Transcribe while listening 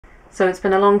So it's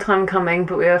been a long time coming,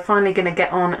 but we are finally going to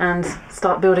get on and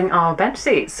start building our bench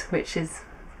seats, which is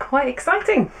quite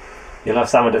exciting. You'll have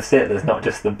somewhere to sit that's not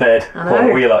just the bed or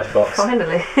a wheel arch box.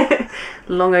 Finally.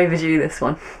 Long overdue, this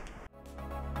one.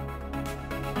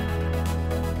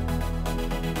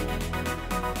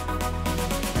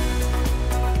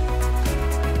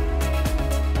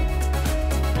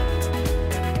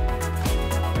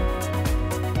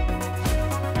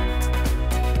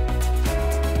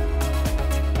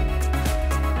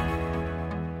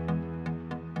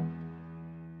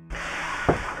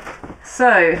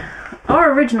 So,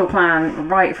 our original plan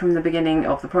right from the beginning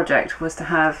of the project was to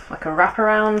have like a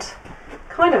wraparound,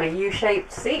 kind of a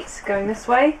U-shaped seat going this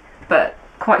way, but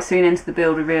quite soon into the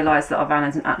build we realised that our van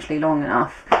isn't actually long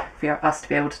enough for us to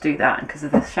be able to do that because of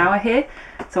this shower here.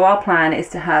 So our plan is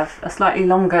to have a slightly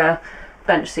longer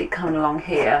bench seat coming along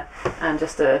here and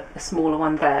just a smaller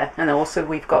one there, and also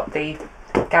we've got the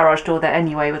garage door there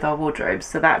anyway with our wardrobes,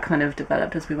 so that kind of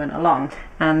developed as we went along.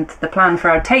 And the plan for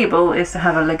our table is to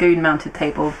have a lagoon mounted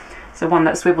table, so one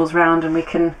that swivels round and we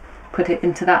can put it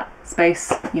into that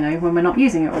space, you know, when we're not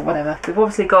using it or whatever. We've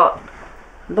obviously got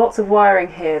lots of wiring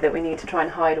here that we need to try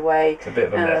and hide away. It's a bit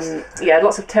of a mess. Yeah,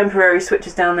 lots of temporary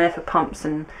switches down there for pumps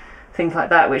and things like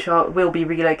that, which will be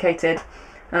relocated.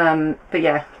 But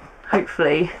yeah,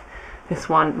 hopefully this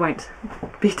one won't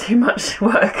be too much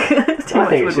work. I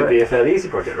think it should be a fairly easy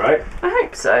project, right? I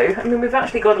hope so. I mean, we've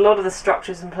actually got a lot of the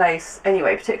structures in place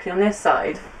anyway, particularly on this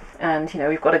side. And, you know,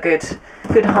 we've got a good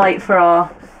height for our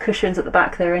cushions at the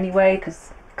back there anyway,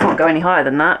 because can't go any higher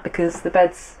than that because the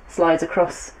bed slides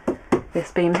across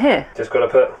this beam here. Just got to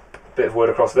put a bit of wood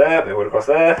across there, a bit of wood across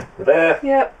there, there.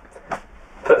 Yep.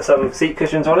 Put some seat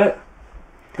cushions on it,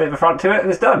 a bit of a front to it, and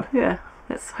it's done. Yeah.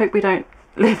 Let's hope we don't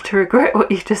live to regret what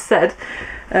you just said,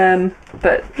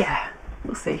 but yeah,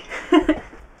 we'll see.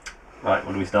 Right,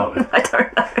 what do we start with? I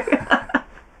don't know.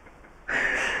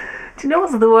 Do you know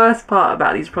what's the worst part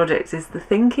about these projects is the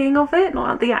thinking of it,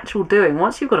 not the actual doing.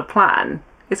 Once you've got a plan,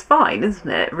 it's fine, isn't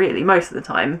it, really, most of the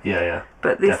time? Yeah,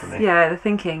 but this, definitely. Yeah, the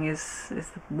thinking is the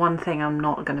one thing I'm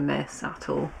not going to miss at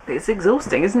all. It's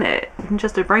exhausting, isn't it?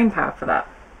 Just a brain power for that.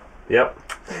 Yep.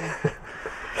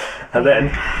 And then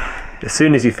as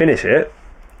soon as you finish it,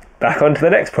 back onto the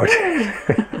next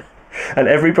project. And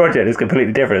every project is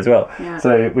completely different as well. Yeah.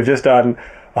 So we've just done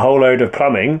a whole load of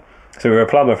plumbing, so we were a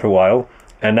plumber for a while,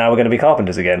 and now we're going to be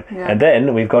carpenters again. Yeah. And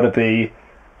then we've got to be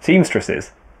seamstresses.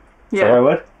 Is that the right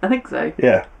word? I think so.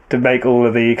 Yeah, to make all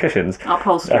of the cushions.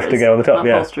 Upholsterers. Have to go on the top,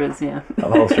 yeah. Upholsterers, yeah.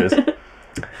 Upholsterers.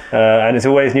 And it's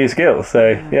always new skills, so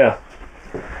yeah.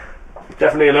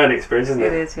 Definitely a learning experience, isn't it?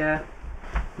 It is, yeah.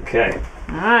 Okay.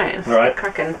 Alright, let's get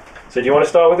cracking. So do you want to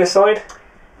start with this side?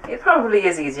 It probably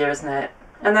is easier, isn't it?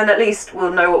 And then at least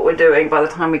we'll know what we're doing by the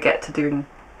time we get to doing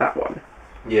that one.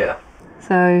 Yeah.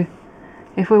 So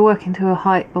if we're working to a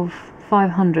height of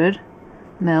 500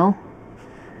 mil,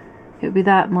 it would be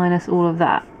that minus all of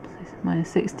that. So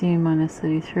minus 16, minus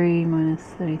 33, minus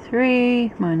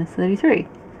 33, minus 33.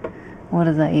 What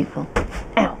does that equal?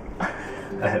 Ow!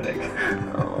 A headache.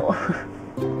 Oh.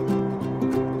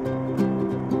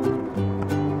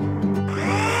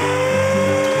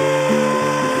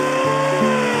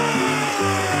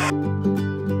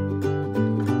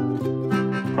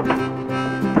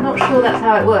 Not sure that's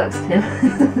how it works, Tim.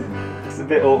 It's a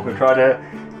bit awkward trying to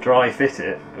dry fit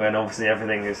it when obviously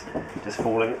everything is just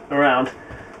falling around.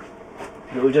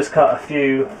 But we'll just cut a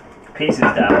few pieces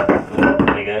down. Oh,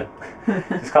 there you go.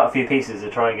 Just cut a few pieces to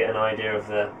try and get an idea of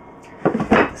the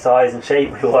size and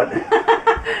shape we want.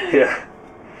 Yeah.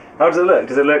 How does it look?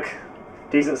 Does it look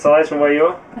decent size from where you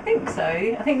are? I think so.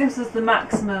 I think this is the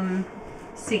maximum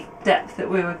seat depth that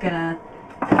we were gonna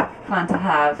plan to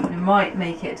have. We might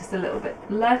make it just a little bit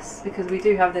less because we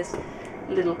do have this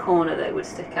little corner that would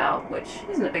stick out, which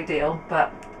isn't a big deal,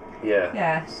 but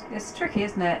yeah, it's tricky,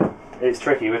 isn't it? It's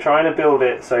tricky. We're trying to build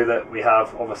it so that we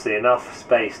have obviously enough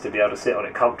space to be able to sit on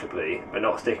it comfortably, but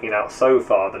not sticking it out so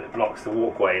far that it blocks the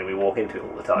walkway and we walk into it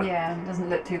all the time. Yeah, it doesn't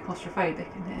look too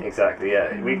claustrophobic in here. Exactly,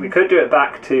 yeah. We could do it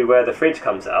back to where the fridge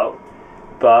comes out,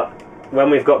 but when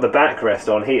we've got the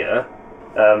backrest on here,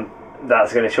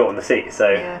 that's going to shorten the seat,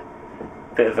 so yeah.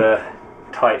 Bit of a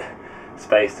tight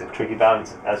space, a tricky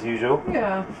balance as usual.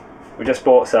 Yeah. We just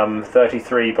bought some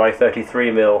 33 by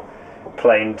 33 mil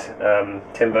planed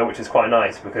timber, which is quite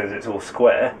nice because it's all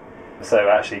square, so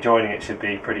actually joining it should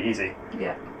be pretty easy.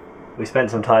 Yeah. We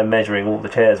spent some time measuring all the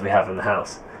chairs we have in the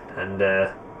house, and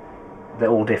they're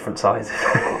all different sizes.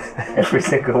 Every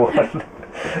single one.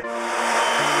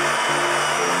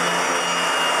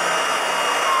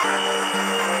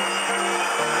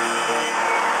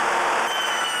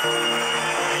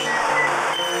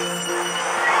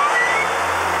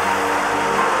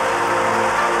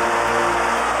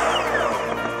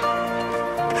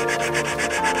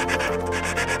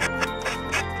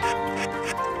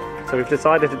 So we've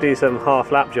decided to do some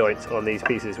half lap joints on these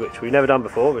pieces, which we've never done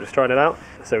before. We're just trying it out.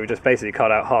 So we just basically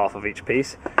cut out half of each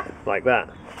piece like that,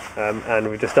 and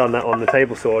we've just done that on the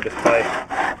table saw just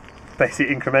by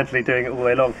basically incrementally doing it all the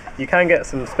way along. You can get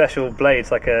some special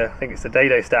blades, like I think it's a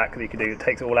dado stack that you can do. It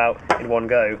takes it all out in one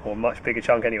go, or a much bigger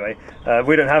chunk anyway.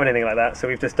 We don't have anything like that, so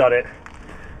we've just done it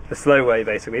the slow way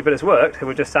basically, but it's worked.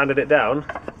 We've just sanded it down,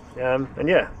 and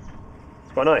yeah,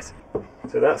 it's quite nice.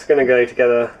 So that's going to go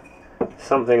together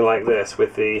something like this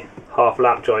with the half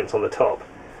lap joints on the top.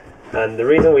 And the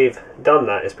reason we've done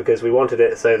that is because we wanted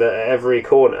it so that at every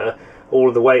corner all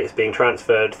of the weight is being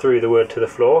transferred through the wood to the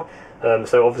floor.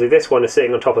 So obviously this one is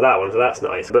sitting on top of that one, so that's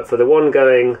nice. But for the one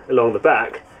going along the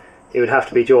back, it would have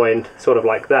to be joined sort of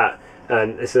like that.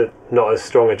 And it's not as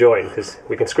strong a join, because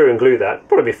we can screw and glue that.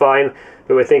 Probably be fine,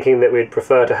 but we're thinking that we'd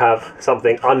prefer to have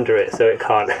something under it so it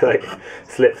can't like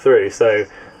slip through. So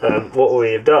what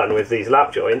we have done with these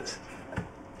lap joints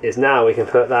is now we can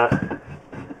put that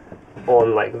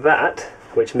on like that,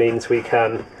 which means we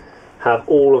can have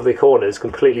all of the corners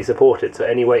completely supported, so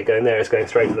any weight going there is going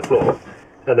straight to the floor.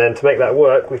 And then to make that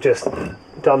work, we've just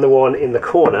done the one in the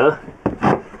corner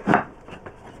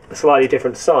a slightly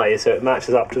different size so it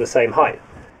matches up to the same height.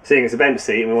 Seeing it's a bench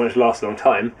seat and we want it to last a long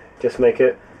time, just make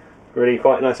it really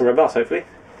quite nice and robust, hopefully.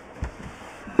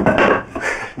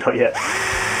 Not yet.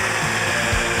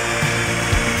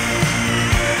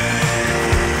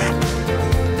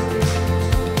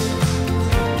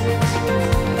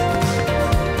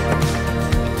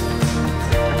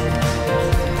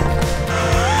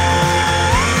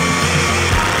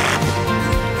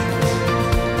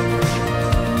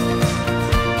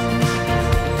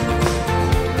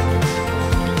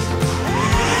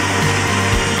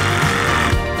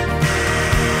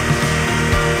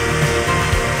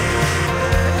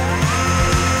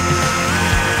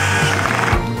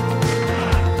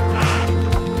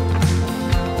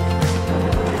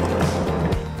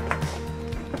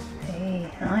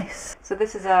 So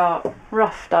this is our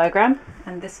rough diagram,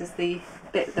 and this is the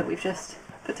bit that we've just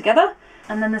put together,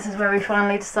 and then this is where we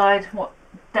finally decide what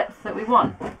depth that we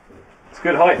want. It's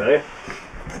good height though.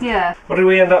 Yeah. What did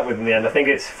we end up with in the end? I think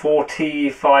it's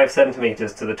 45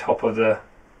 centimetres to the top of the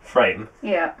frame.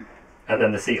 Yeah. And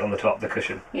then the seat on the top, the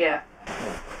cushion. Yeah.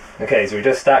 Okay, so we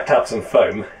just stacked up some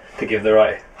foam to give the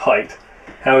right height.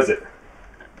 How is it?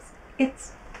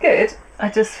 It's good. I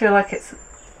just feel like it's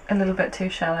a little bit too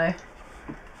shallow.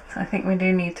 So I think we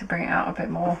do need to bring it out a bit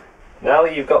more. Now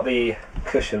that you've got the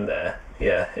cushion there,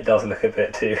 yeah, it does look a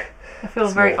bit too It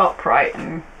feels small. very upright,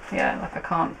 and yeah, like I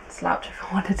can't slouch if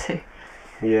I wanted to.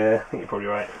 Yeah, I think you're probably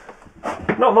right.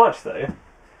 Not much though.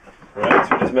 Right,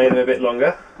 so we just made them a bit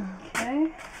longer.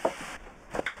 Okay.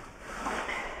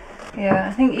 Yeah,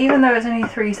 I think even though it's only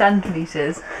 3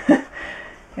 centimetres,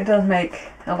 it does make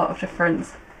a lot of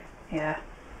difference. Yeah.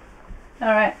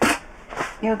 Alright,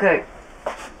 you'll go.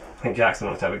 I think Jackson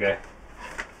wants to have a go.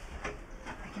 I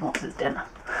think he wants his dinner.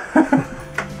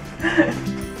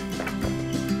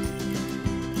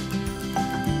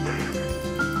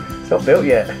 It's not built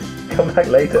yet. Come back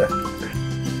later.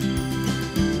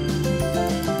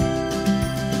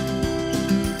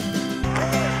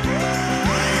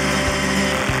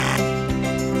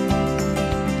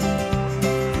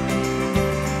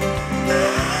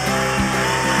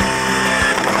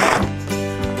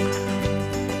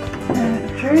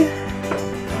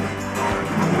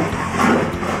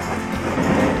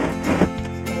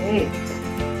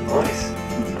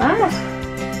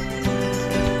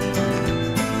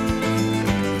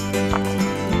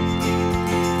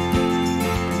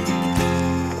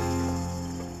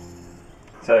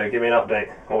 So give me an update.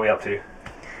 What are we up to?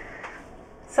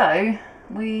 So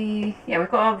we've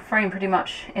got our frame pretty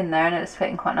much in there and it's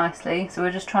fitting quite nicely. So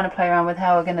we're just trying to play around with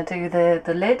how we're going to do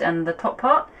the lid and the top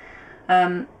part.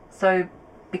 So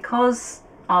because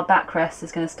our backrest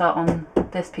is going to start on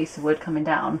this piece of wood coming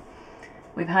down,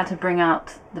 we've had to bring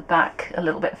out the back a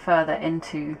little bit further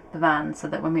into the van so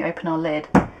that when we open our lid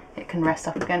it can rest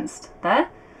up against there.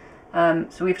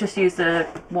 So we've just used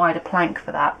a wider plank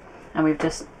for that, and we've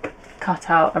just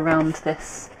cut out around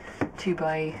this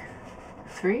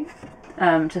 2x3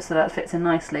 just so that fits in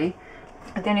nicely.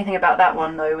 The only thing about that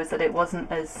one though was that it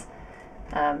wasn't as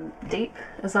deep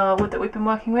as our wood that we've been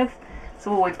working with.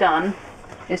 So all we've done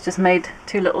is just made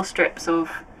 2 little strips of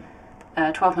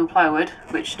 12mm plywood,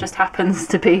 which just happens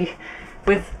to be,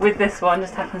 with this one,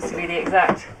 just happens to be the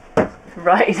exact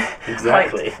right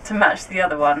height to match the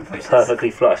other one, which perfectly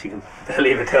flush. You can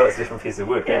barely even tell it's a different piece of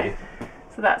wood, can't you?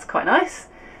 So that's quite nice.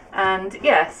 And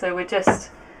yeah, so we've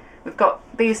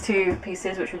got these 2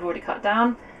 pieces which we've already cut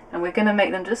down, and we're going to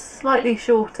make them just slightly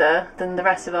shorter than the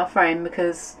rest of our frame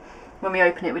because when we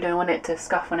open it, we don't want it to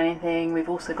scuff on anything. We've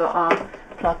also got our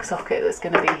plug socket that's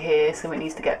going to be here, so it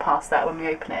needs to get past that when we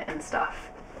open it and stuff.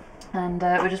 And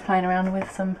we're just playing around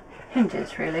with some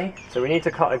hinges, really. So we need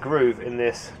to cut a groove in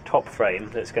this top frame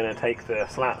that's going to take the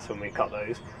slats when we cut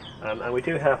those. And we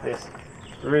do have this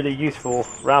really useful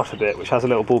router bit which has a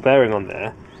little ball bearing on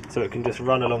there, so it can just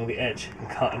run along the edge and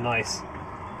cut a nice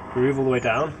groove all the way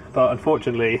down. But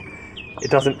unfortunately,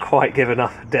 it doesn't quite give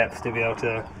enough depth to be able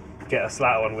to get a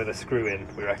slat on with a screw in,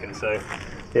 we reckon. So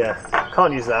yeah,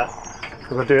 can't use that.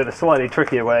 We'll do it the slightly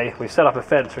trickier way. We've set up a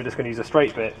fence, we're just going to use a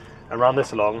straight bit and run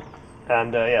this along.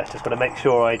 And yeah, just got to make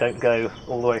sure I don't go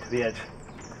all the way to the edge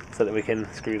so that we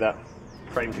can screw that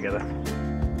frame together.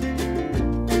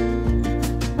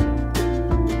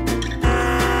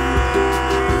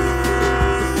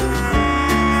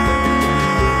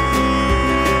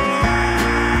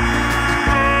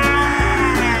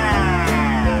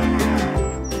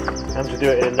 And to do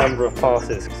it in a number of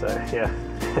passes, so yeah,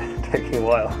 taking a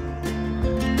while.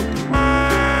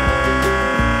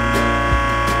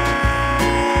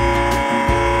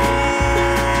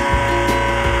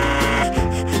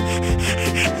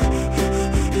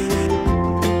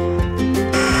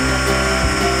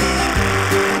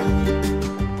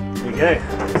 There we go,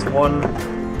 it's one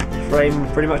frame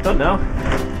pretty much done now.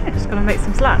 Yeah, just got to make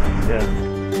some slats. Yeah.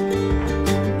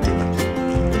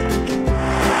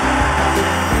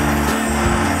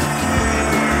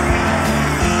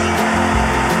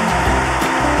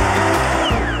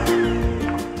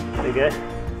 There you go.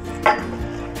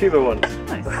 Tuber ones.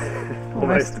 Nice.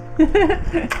 Almost.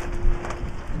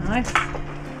 Nice.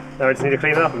 Now we just need to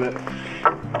clean it up a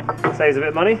bit. Saves a bit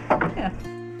of money. Yeah.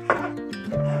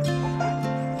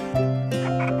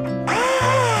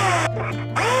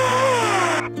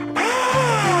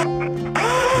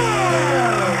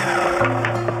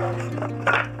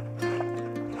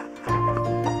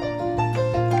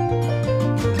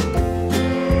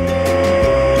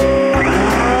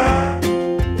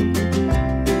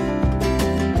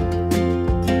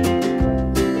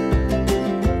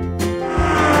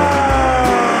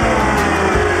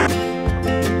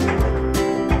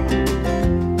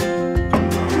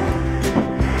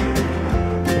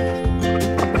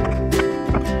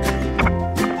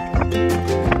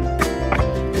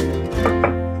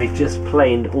 Just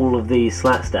planed all of these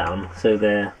slats down so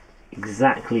they're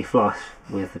exactly flush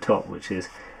with the top, which is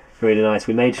really nice.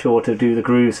 We made sure to do the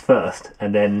grooves first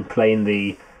and then plane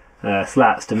the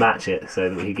slats to match it so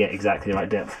that we could get exactly the right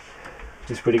depth,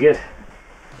 which is pretty good.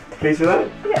 Pleased with that?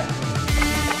 Yeah.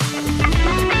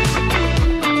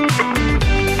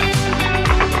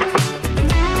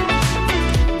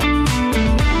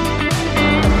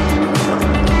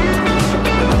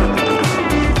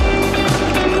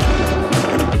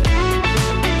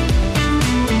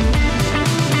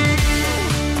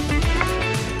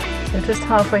 Just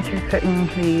halfway through putting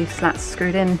the slats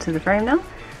screwed into the frame now,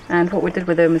 and what we did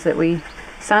with them is that we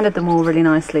sanded them all really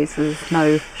nicely so there's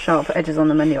no sharp edges on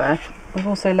them anywhere. We've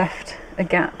also left a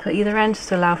gap at either end just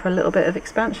to allow for a little bit of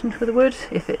expansion for the wood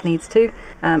if it needs to,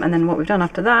 and then what we've done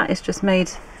after that is just made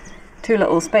two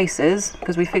little spaces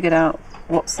because we figured out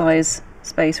what size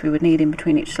space we would need in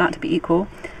between each slat to be equal,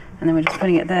 and then we're just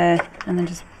putting it there and then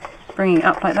just bringing it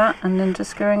up like that and then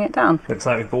just screwing it down. Looks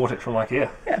like we bought it from IKEA.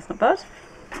 Yeah, it's not bad.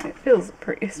 It feels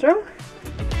pretty strong.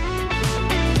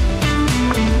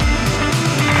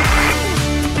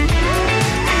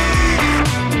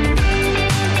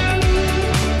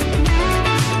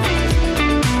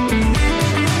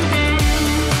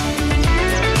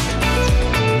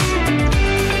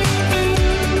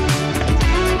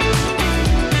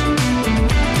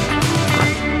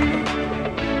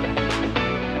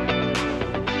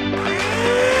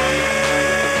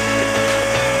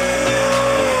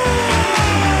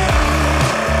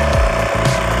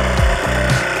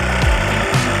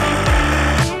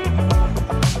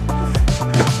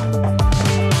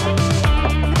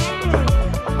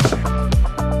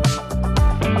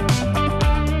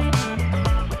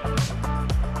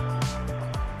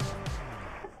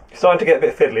 Starting to get a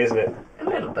bit fiddly, isn't it? A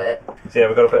little bit. So yeah,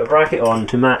 we've got to put a bracket on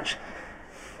to match,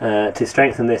 to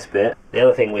strengthen this bit. The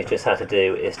other thing we've just had to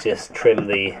do is just trim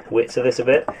the width of this a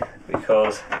bit,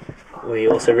 because we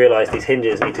also realised these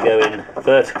hinges need to go in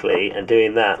vertically, and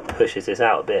doing that pushes this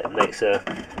out a bit and makes a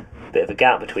bit of a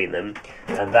gap between them,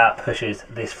 and that pushes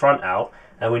this front out,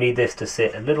 and we need this to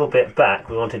sit a little bit back.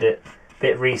 We wanted it a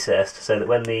bit recessed so that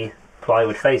when the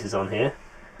plywood faces on here,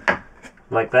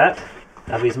 like that,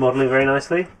 Abby's modelling very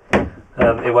nicely,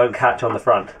 it won't catch on the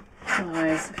front.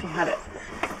 Otherwise, if you had it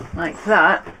like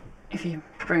that, if you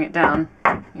bring it down,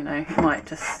 you know, it might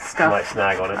just scuff. Might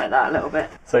snag on it. Like that a little bit.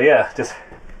 So yeah, just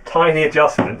tiny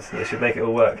adjustments that should make it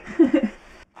all work.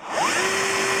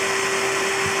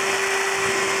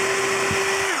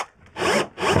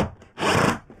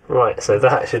 Right, so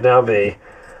that should now be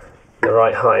the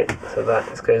right height, so that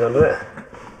just goes under there.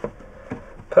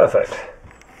 Perfect.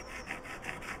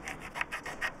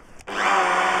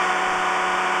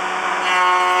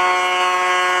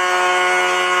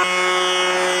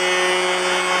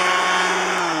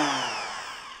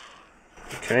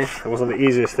 Okay, that wasn't the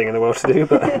easiest thing in the world to do,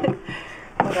 but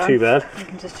not too bad. You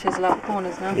can just chisel out the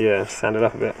corners now. Yeah, sand it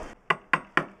up a bit.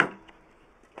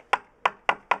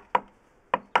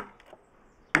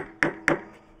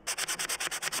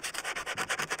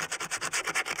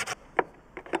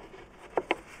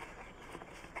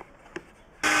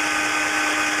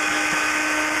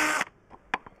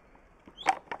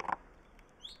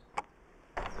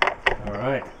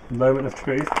 Alright, moment of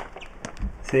truth.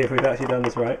 See if we've actually done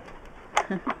this right.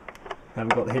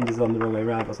 Haven't got the hinges on the wrong way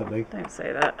round or something. Don't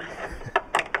say that.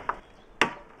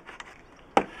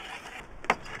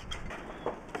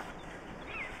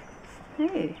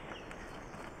 Hey.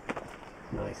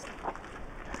 Nice.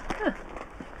 Huh.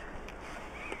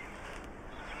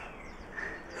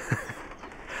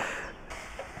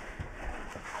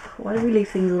 Why do we leave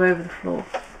things all over the floor?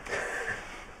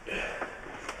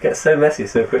 It gets so messy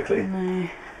so quickly. No.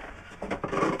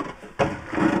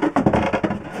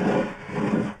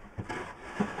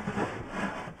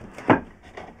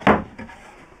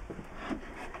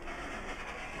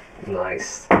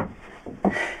 Nice.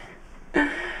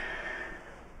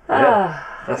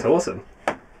 Ah, That's awesome.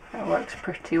 that works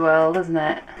pretty well, doesn't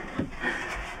it?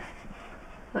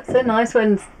 It's so nice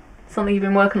when something you've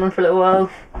been working on for a little while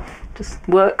just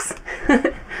works.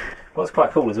 What's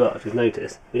quite cool as well, I've just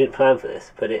noticed, we didn't plan for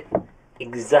this, but it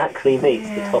exactly meets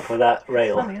the top of that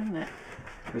rail. Funny, isn't it?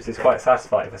 Which is quite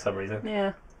satisfying for some reason.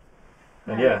 Yeah.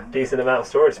 And yeah, decent amount of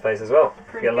storage space as well.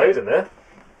 Pretty Get loads in there.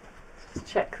 Just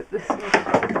check that this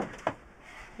is...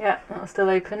 Yeah, that'll still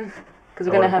open. Because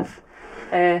we're going to have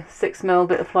a 6mm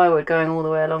bit of plywood going all the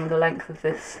way along the length of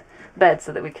this bed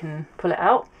so that we can pull it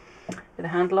out with a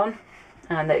handle on.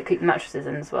 And that it keep the mattresses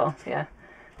in as well, so yeah.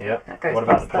 Yeah. Goes What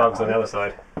about the past that plugs on one. the other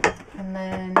side? And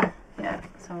then, yeah,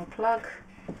 so we'll plug.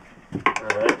 Alright,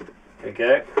 there we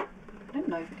go. I don't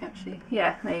know if we can actually...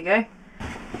 Yeah, there you go.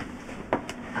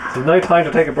 There's no time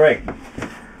to take a break.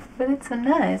 But it's so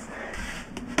nice.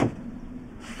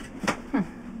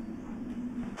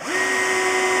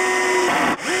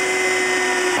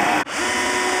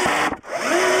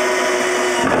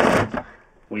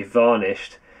 We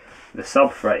varnished the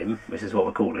subframe, which is what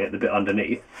we're calling it, the bit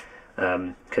underneath,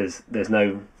 because there's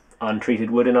no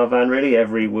untreated wood in our van really.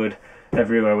 Every wood,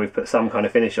 everywhere we've put some kind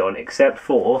of finish on, except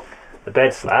for the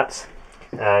bed slats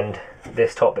and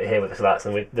this top bit here with the slats.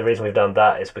 And the reason we've done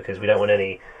that is because we don't want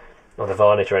any of the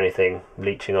varnish or anything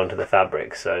leaching onto the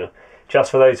fabric. So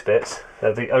just for those bits,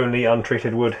 they're the only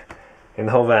untreated wood in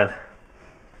the whole van.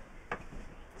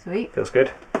 Sweet. Feels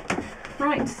good.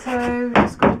 Right, so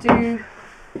just got to do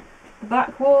the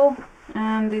back wall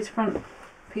and these front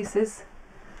pieces,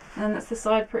 and that's the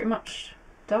side pretty much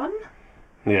done,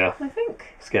 Yeah, I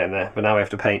think. it's getting there, but now we have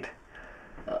to paint.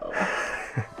 Oh.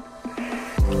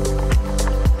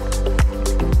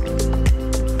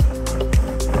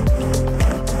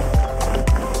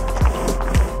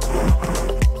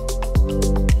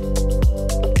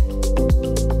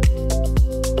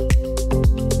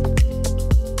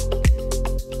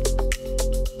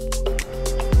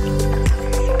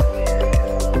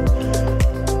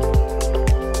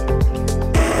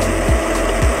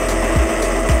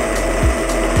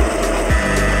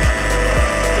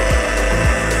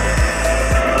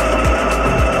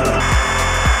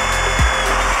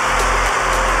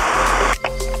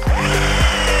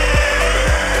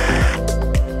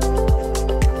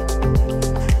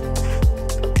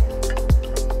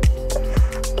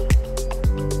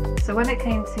 So when it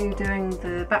came to doing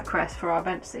the backrest for our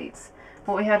bench seats,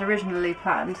 what we had originally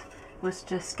planned was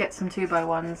just get some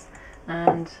 2x1s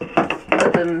and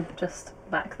put them just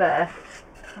back there,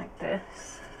 like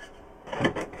this.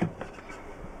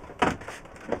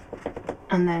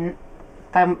 And then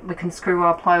we can screw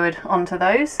our plywood onto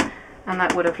those, and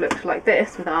that would have looked like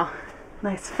this with our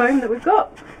nice foam that we've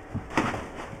got.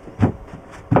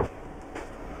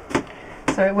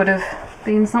 So it would have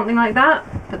been something like that,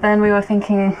 but then we were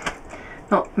thinking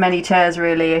not many chairs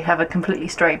really have a completely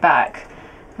straight back.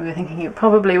 We were thinking it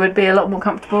probably would be a lot more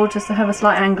comfortable just to have a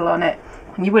slight angle on it,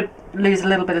 and you would lose a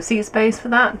little bit of seat space for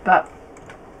that, but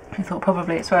I thought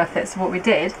probably it's worth it. So what we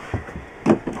did,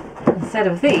 instead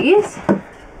of these,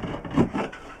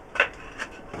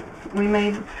 we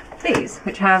made these,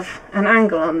 which have an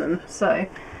angle on them. So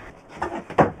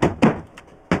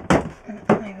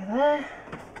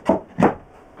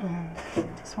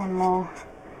one more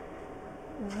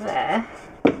there,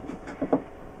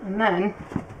 and then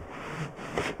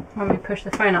when we push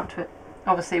the phone up to it,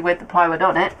 obviously with the plywood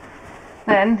on it,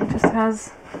 then it just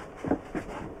has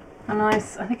a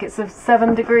nice, I think it's a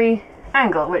 7-degree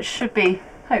angle, which should be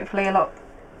hopefully a lot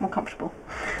more comfortable.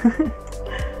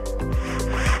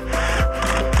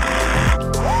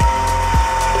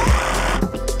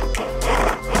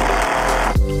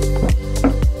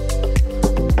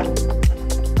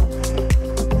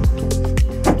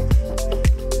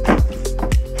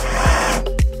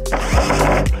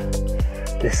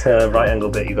 This right angle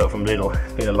bit you got from Lidl,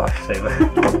 been a lifesaver.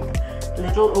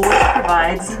 Lidl always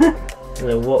provides. I don't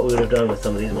know what we would have done with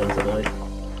some of these ones tonight.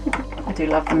 I do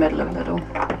love the middle of Lidl,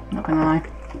 not gonna lie.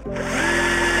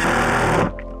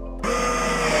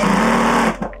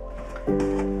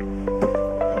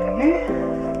 There we go.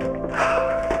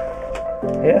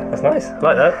 Yeah, that's nice. I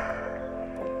like that.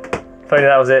 If only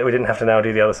that was it, we didn't have to now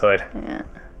do the other side. Yeah.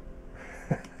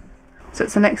 So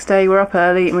it's the next day, we're up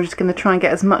early, and we're just going to try and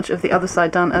get as much of the other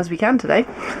side done as we can today.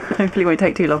 Hopefully it won't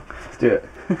take too long. Let's do it.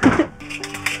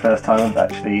 First time I've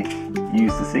actually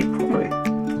used the seat properly.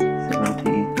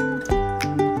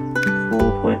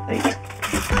 74.8.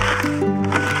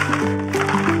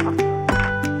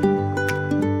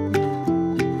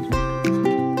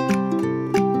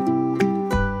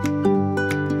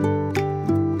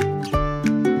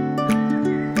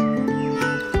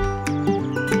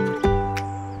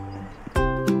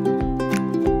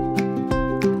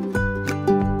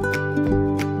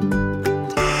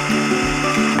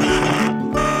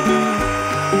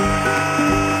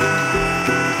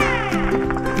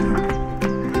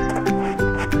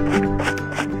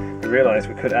 Realised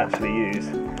we could actually use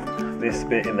this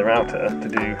bit in the router to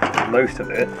do most of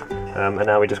it, and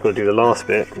now we just got to do the last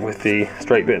bit with the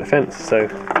straight bit in the fence. So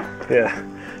yeah,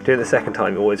 doing it the second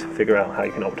time, you always figure out how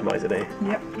you can optimise it.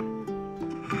 Yep.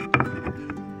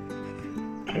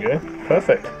 There you go,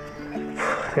 perfect. I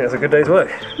think that's a good day's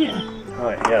work. Yeah.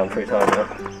 Right, yeah, I'm pretty tired now.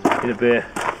 Need a beer.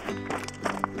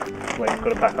 Wait,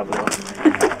 got to pack up as well.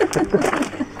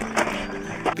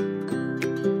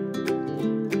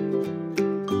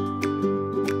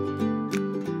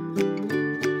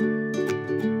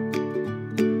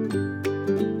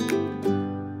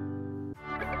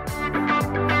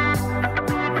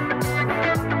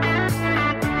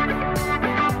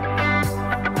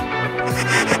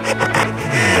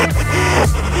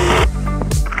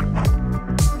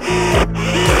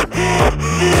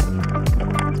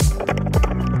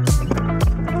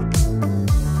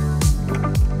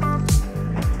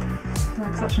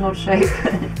 Such an odd shape.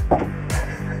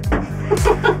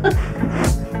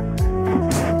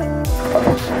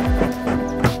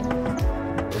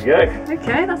 There we go.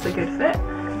 Okay, that's a good fit.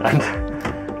 And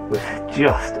with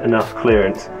just enough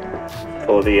clearance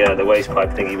for the waste pipe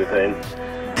thingy we put in.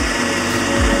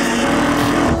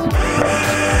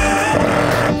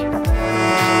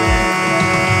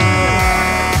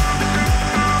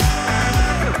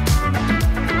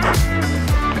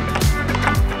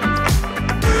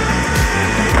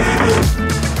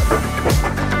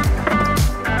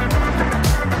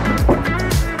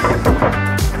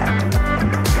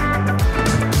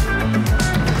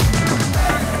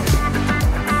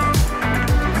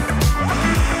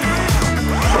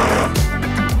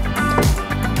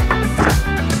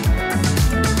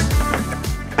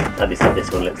 At least this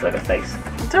one looks like a face.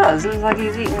 It does, it looks like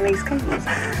he's eating these cookies.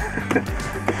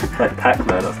 Like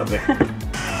Pac-Man or something.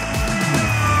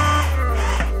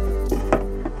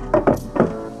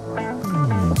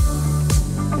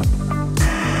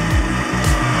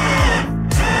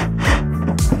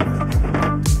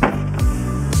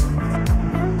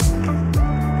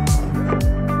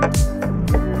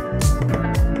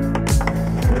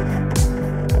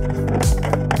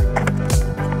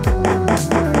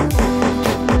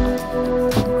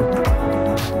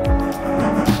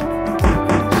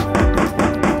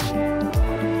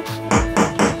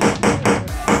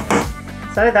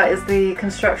 So that is the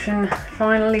construction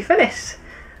finally finished.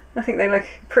 I think they look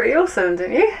pretty awesome,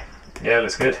 don't you? Yeah,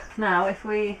 looks good. Now if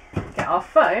we get our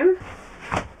foam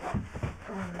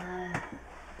on there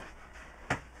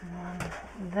and one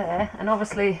there, and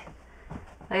obviously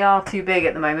they are too big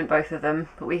at the moment, both of them,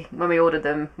 but when we ordered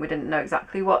them we didn't know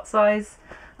exactly what size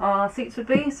our seats would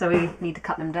be, so we need to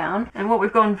cut them down. And what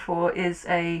we've gone for is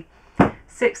a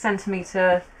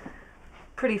 6cm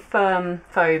pretty firm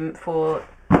foam for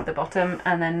the bottom,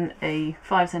 and then a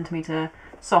 5cm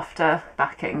softer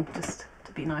backing, just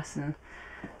to be nice and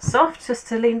soft, just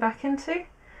to lean back into.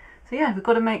 So yeah, we've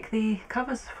got to make the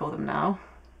covers for them now,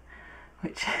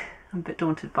 which I'm a bit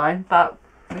daunted by, but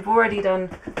we've already done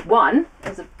one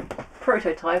as a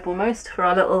prototype almost for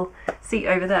our little seat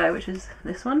over there, which is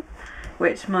this one,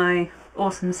 which my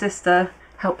awesome sister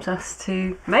helped us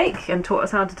to make and taught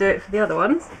us how to do it for the other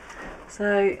ones.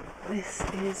 So this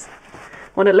is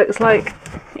what it looks like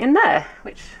in there,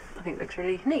 which I think looks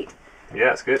really neat.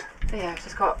 Yeah, it's good. So yeah, I've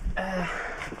just got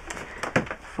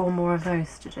 4 more of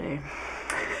those to do.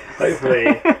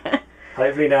 Hopefully,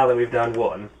 hopefully now that we've done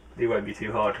one, it won't be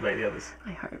too hard to make the others.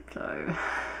 I hope so.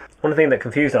 One thing that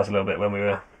confused us a little bit when we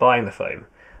were buying the foam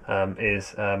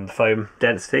is the foam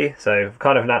density. So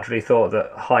kind of naturally thought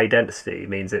that high density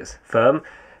means it's firm,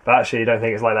 but actually I don't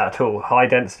think it's like that at all. High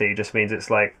density just means it's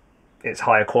like it's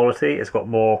higher quality, it's got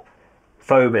more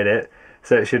foam in it,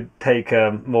 so it should take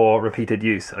more repeated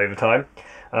use over time.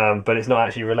 But it's not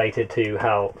actually related to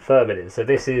how firm it is. So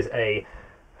this is a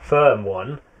firm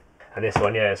one, and this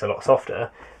one, yeah, it's a lot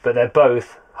softer, but they're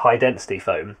both high density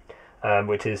foam.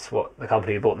 Which is what the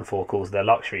company who bought them for calls their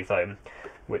luxury foam,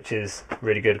 which is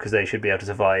really good because they should be able to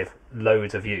survive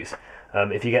loads of use.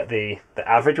 If you get the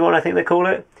average one, I think they call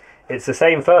it, it's the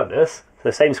same firmness,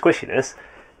 the same squishiness,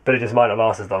 but it just might not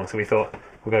last as long, so we thought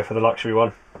we'll go for the luxury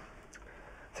one.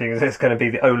 So it's going to be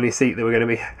the only seat that we're going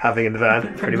to be having in the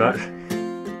van, pretty much.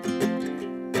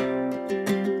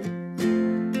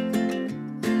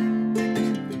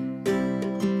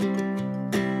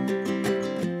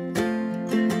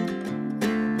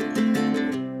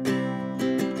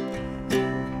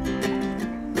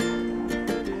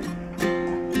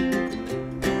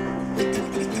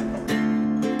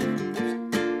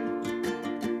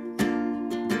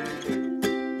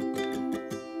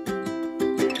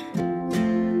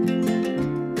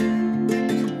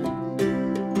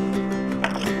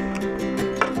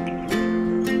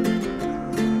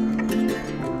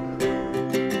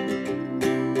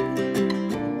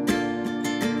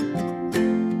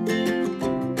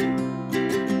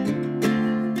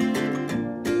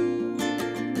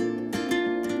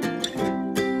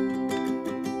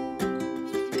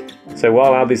 So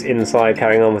while Albie's inside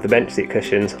carrying on with the bench seat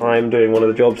cushions, I'm doing one of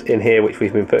the jobs in here which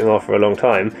we've been putting off for a long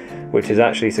time, which is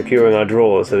actually securing our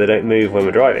drawers so they don't move when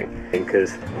we're driving.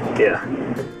 Because, yeah,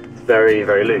 it's very,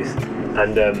 very loose.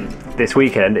 And this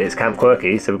weekend it's Camp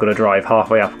Quirky, so we're going to drive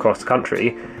halfway up across the country,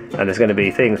 and there's going to be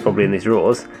things probably in these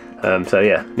drawers. So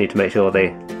yeah, need to make sure they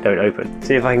don't open.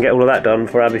 See if I can get all of that done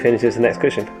before Albie finishes the next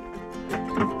cushion.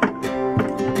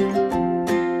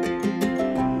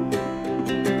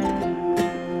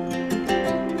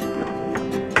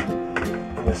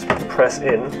 Press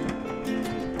in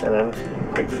and then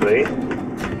hopefully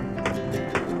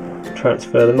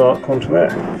transfer the mark onto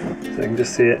there, so you can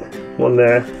just see it, one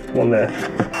there, one there.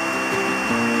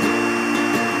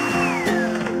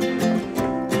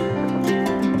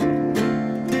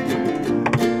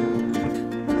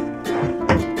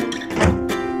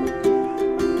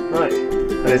 Right,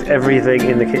 that is everything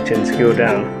in the kitchen secured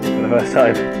down for the first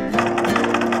time.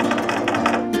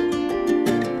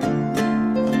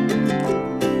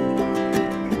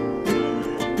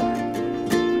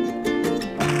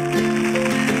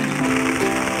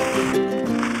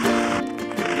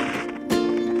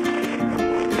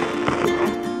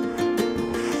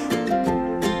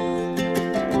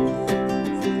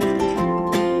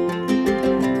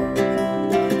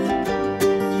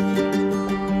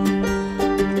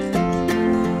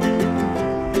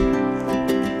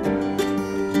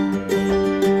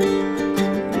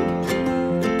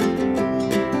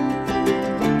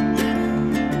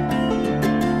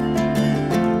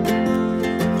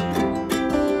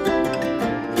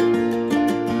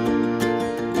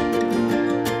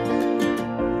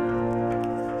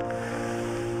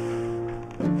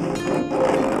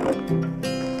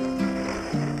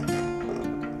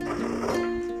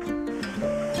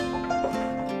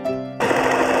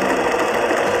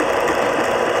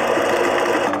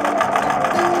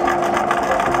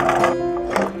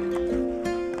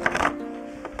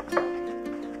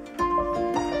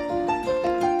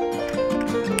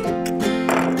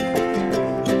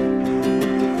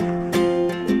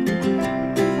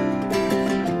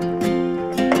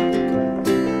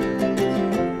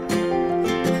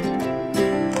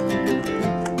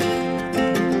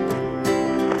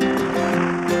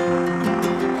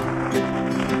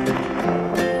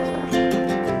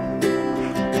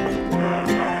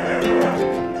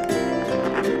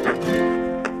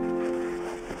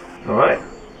 Alright,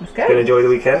 let's go. Enjoy the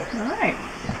weekend. Alright.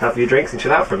 Have a few drinks and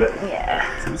chill out for a bit.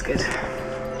 Yeah, sounds good.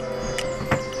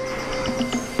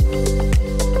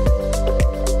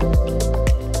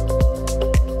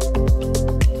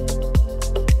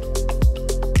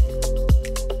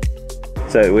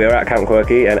 So we are at Camp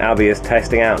Quirky and Albie is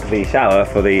testing out the shower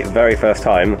for the very first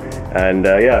time, and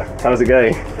yeah, how's it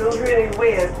going? Feels really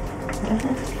weird.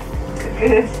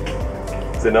 Good.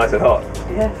 Is it nice and hot?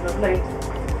 Yeah, it's lovely.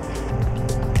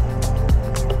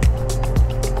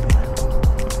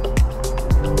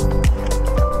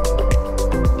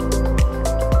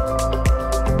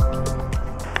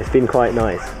 It's been quite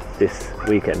nice this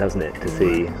weekend, hasn't it, to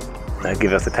see,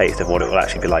 give us a taste of what it will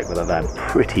actually be like with a van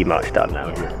pretty much done now,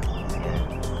 isn't it?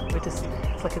 Yeah. We're just,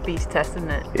 it's like a beta test, isn't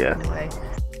it? Yeah. In a way.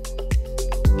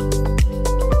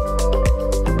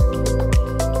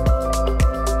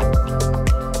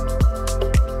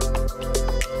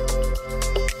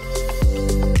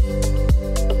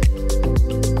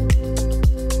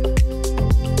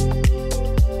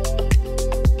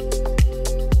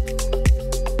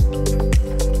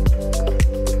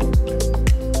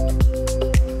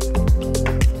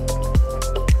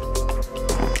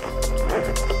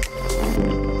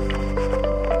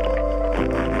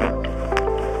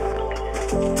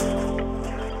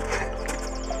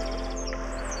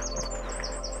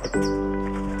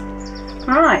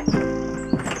 Alright,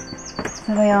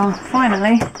 so they are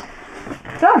finally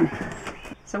done.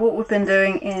 So what we've been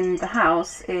doing in the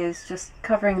house is just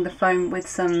covering the foam with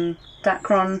some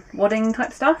Dacron wadding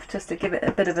type stuff, just to give it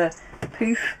a bit of a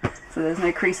poof so there's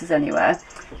no creases anywhere.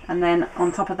 And then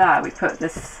on top of that we put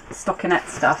this stockinette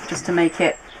stuff just to make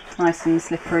it nice and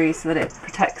slippery so that it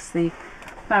protects the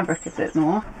fabric a bit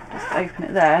more. Just open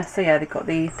it there. So yeah, they've got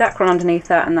the Dacron underneath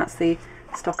that and that's the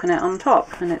stockinette on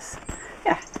top, and it's,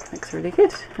 yeah, looks really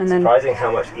good. And then surprising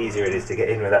how much easier it is to get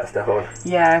in with that stuff on.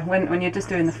 Yeah, when you're just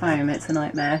doing the foam, it's a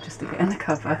nightmare just to get in the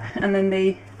cover. And then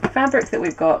the fabric that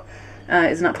we've got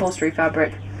is an upholstery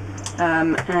fabric,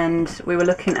 and we were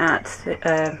looking at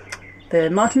the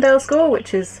Martindale score,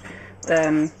 which is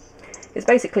it's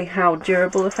basically how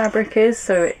durable the fabric is.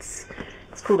 So it's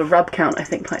called a rub count, I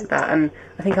think, like that, and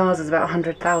I think ours is about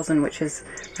 100,000, which is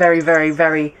very, very,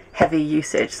 very heavy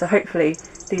usage. So hopefully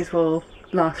these will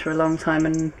last for a long time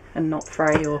and not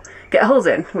fray or get holes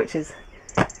in, which is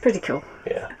pretty cool.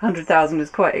 Yeah. 100,000 is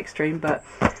quite extreme, but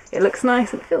it looks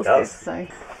nice and it feels good. So.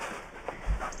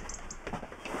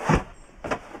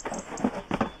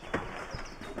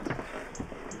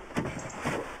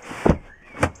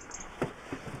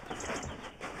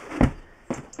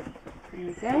 There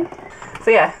we go.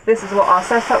 So yeah, this is what our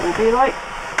setup will be like.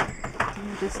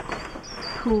 We'll just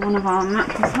pull one of our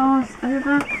mattress bars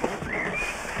over.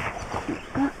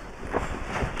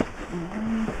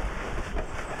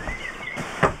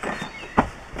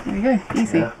 There we go,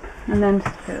 easy. Yeah. And then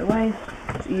just put it away.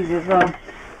 It's easy as well.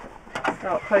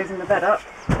 Start closing the bed up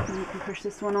and you can push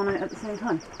this one on it at the same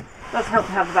time. It does help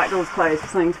to have the back doors closed for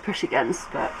something to push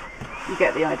against, but you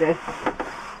get the idea.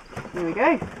 There we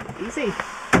go, easy.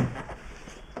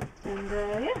 And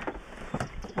yeah,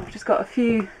 I've just got a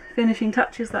few finishing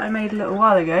touches that I made a little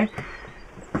while ago.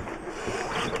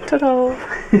 Ta-da!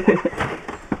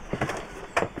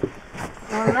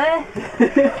 On there.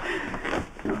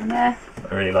 On there.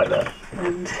 I really like that.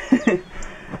 And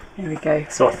here we go.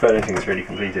 Soft furnishing is really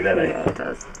completed, isn't it? Yeah, it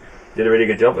does. Did a really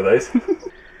good job with those.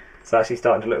 It's actually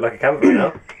starting to look like a camper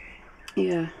now.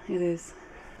 Yeah, it is.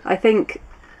 I think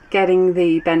getting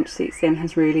the bench seats in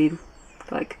has really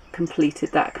completed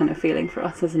that kind of feeling for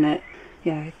us, hasn't it?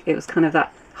 Yeah, it was kind of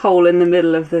that hole in the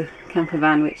middle of the camper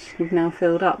van which we've now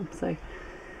filled up. So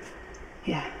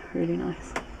yeah, really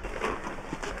nice.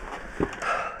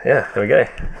 Yeah, there we go.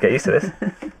 Get used to this.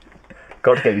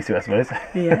 Got to get used to it, I suppose.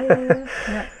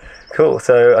 Yeah. Cool,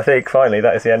 so I think finally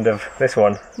that is the end of this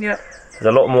one. Yep. There's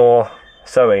a lot more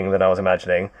sewing than I was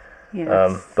imagining.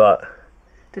 Yes. But it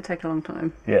did take a long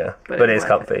time. Yeah, but it is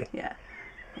comfy. Yeah.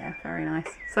 Yeah, very nice.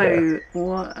 So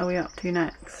what are we up to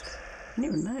next? I don't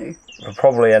even know. We'll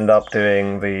probably end up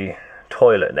doing the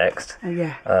toilet next. Oh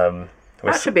yeah.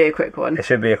 That should be a quick one. It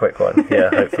should be a quick one, yeah,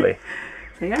 hopefully.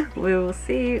 So yeah, we will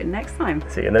see you next time.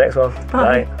 See you in the next one.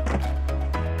 Bye. Bye.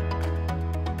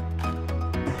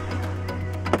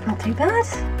 Not too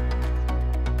bad.